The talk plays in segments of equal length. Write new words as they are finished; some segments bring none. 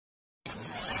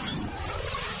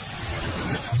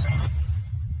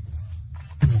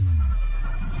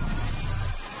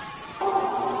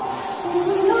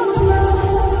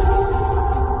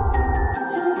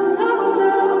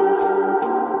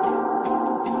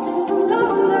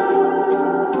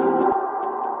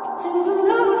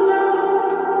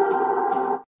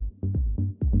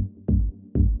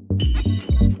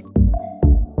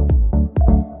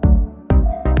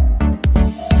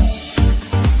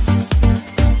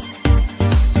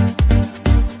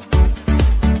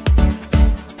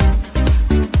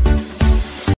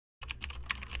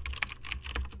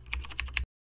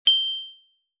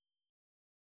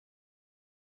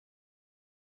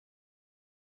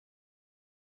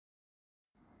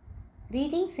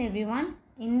Greetings everyone.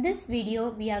 In this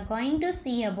video we are going to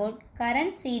see about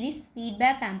current series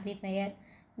feedback amplifier.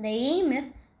 The aim is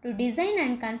to design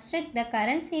and construct the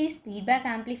current series feedback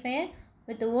amplifier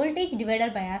with voltage divider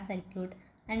bias circuit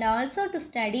and also to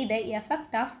study the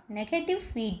effect of negative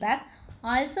feedback,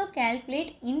 also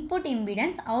calculate input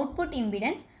impedance, output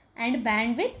impedance and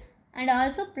bandwidth and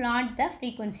also plot the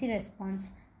frequency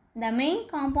response. The main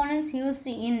components used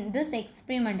in this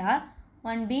experiment are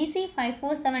one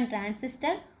BC547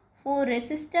 transistor, 4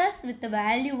 resistors with the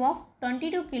value of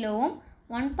 22 kilo ohm,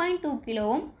 1.2 kilo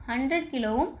ohm, 100 kilo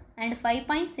ohm and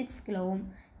 5.6 kilo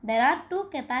ohm. There are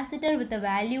 2 capacitors with the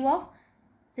value of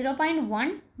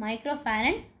 0.1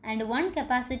 microfarad and 1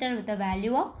 capacitor with a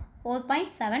value of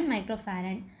 4.7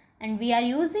 microfarad. And we are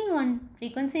using one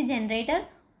frequency generator,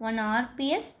 one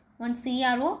RPS, one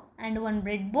CRO and one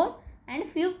breadboard and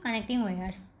few connecting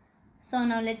wires. So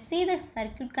now let's see the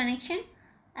circuit connection.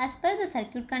 As per the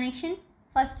circuit connection,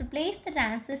 first place the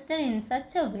transistor in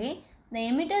such a way the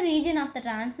emitter region of the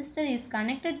transistor is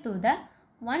connected to the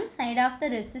one side of the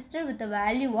resistor with the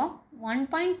value of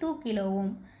 1.2 kilo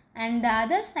ohm and the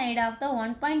other side of the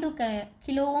 1.2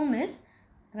 kilo ohm is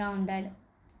grounded.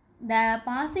 The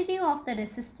positive of the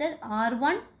resistor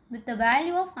R1 with the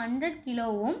value of 100 kilo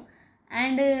ohm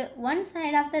and one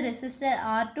side of the resistor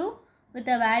R2 with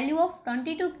a value of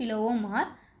 22 kilo ohm are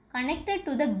connected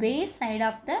to the base side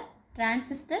of the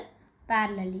transistor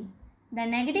parallelly. The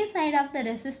negative side of the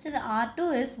resistor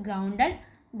R2 is grounded.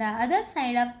 The other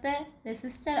side of the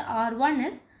resistor R1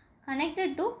 is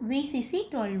connected to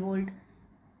VCC 12 volt.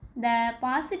 The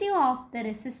positive of the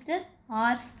resistor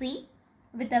RC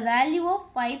with a value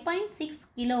of 5.6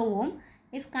 kilo ohm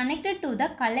is connected to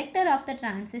the collector of the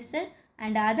transistor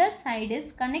and the other side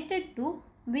is connected to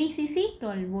VCC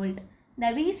 12 volt. The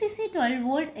VCC 12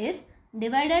 volt is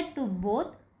divided to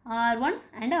both R1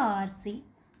 and RC.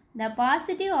 The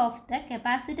positive of the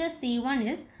capacitor C1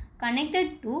 is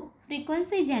connected to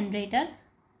frequency generator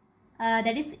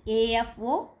that is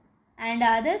AFO and the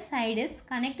other side is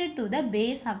connected to the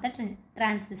base of the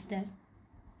transistor.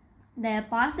 The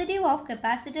positive of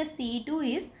capacitor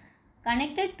C2 is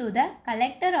connected to the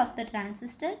collector of the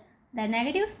transistor. The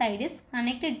negative side is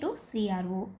connected to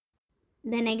CRO.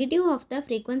 The negative of the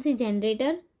frequency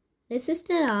generator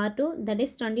resistor R2 that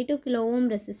is 22 kilo ohm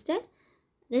resistor,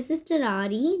 resistor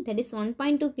RE that is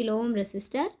 1.2 kilo ohm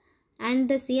resistor and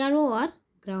the CRO are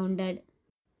grounded.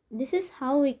 This is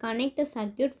how we connect the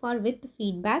circuit for with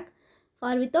feedback.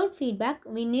 For without feedback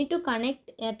we need to connect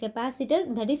a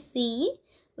capacitor that is CE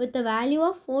with the value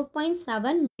of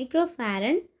 4.7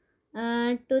 microfarad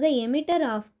to the emitter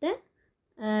of the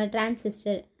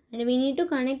transistor and we need to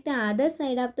connect the other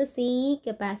side of the CE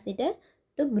capacitor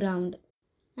to ground.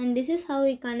 And this is how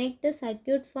we connect the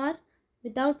circuit for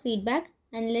without feedback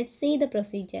and let's see the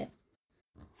procedure.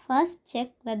 First check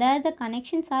whether the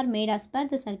connections are made as per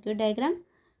the circuit diagram.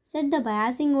 Set the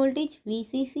biasing voltage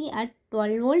VCC at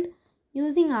 12 volt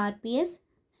using RPS.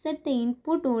 Set the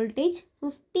input voltage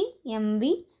 50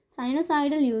 MV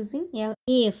sinusoidal using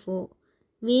AFO.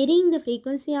 Varying the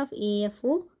frequency of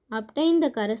AFO, obtain the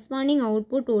corresponding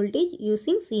output voltage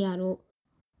using CRO.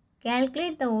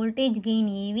 Calculate the voltage gain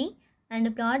AV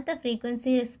and plot the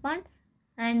frequency response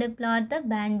and plot the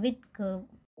bandwidth curve.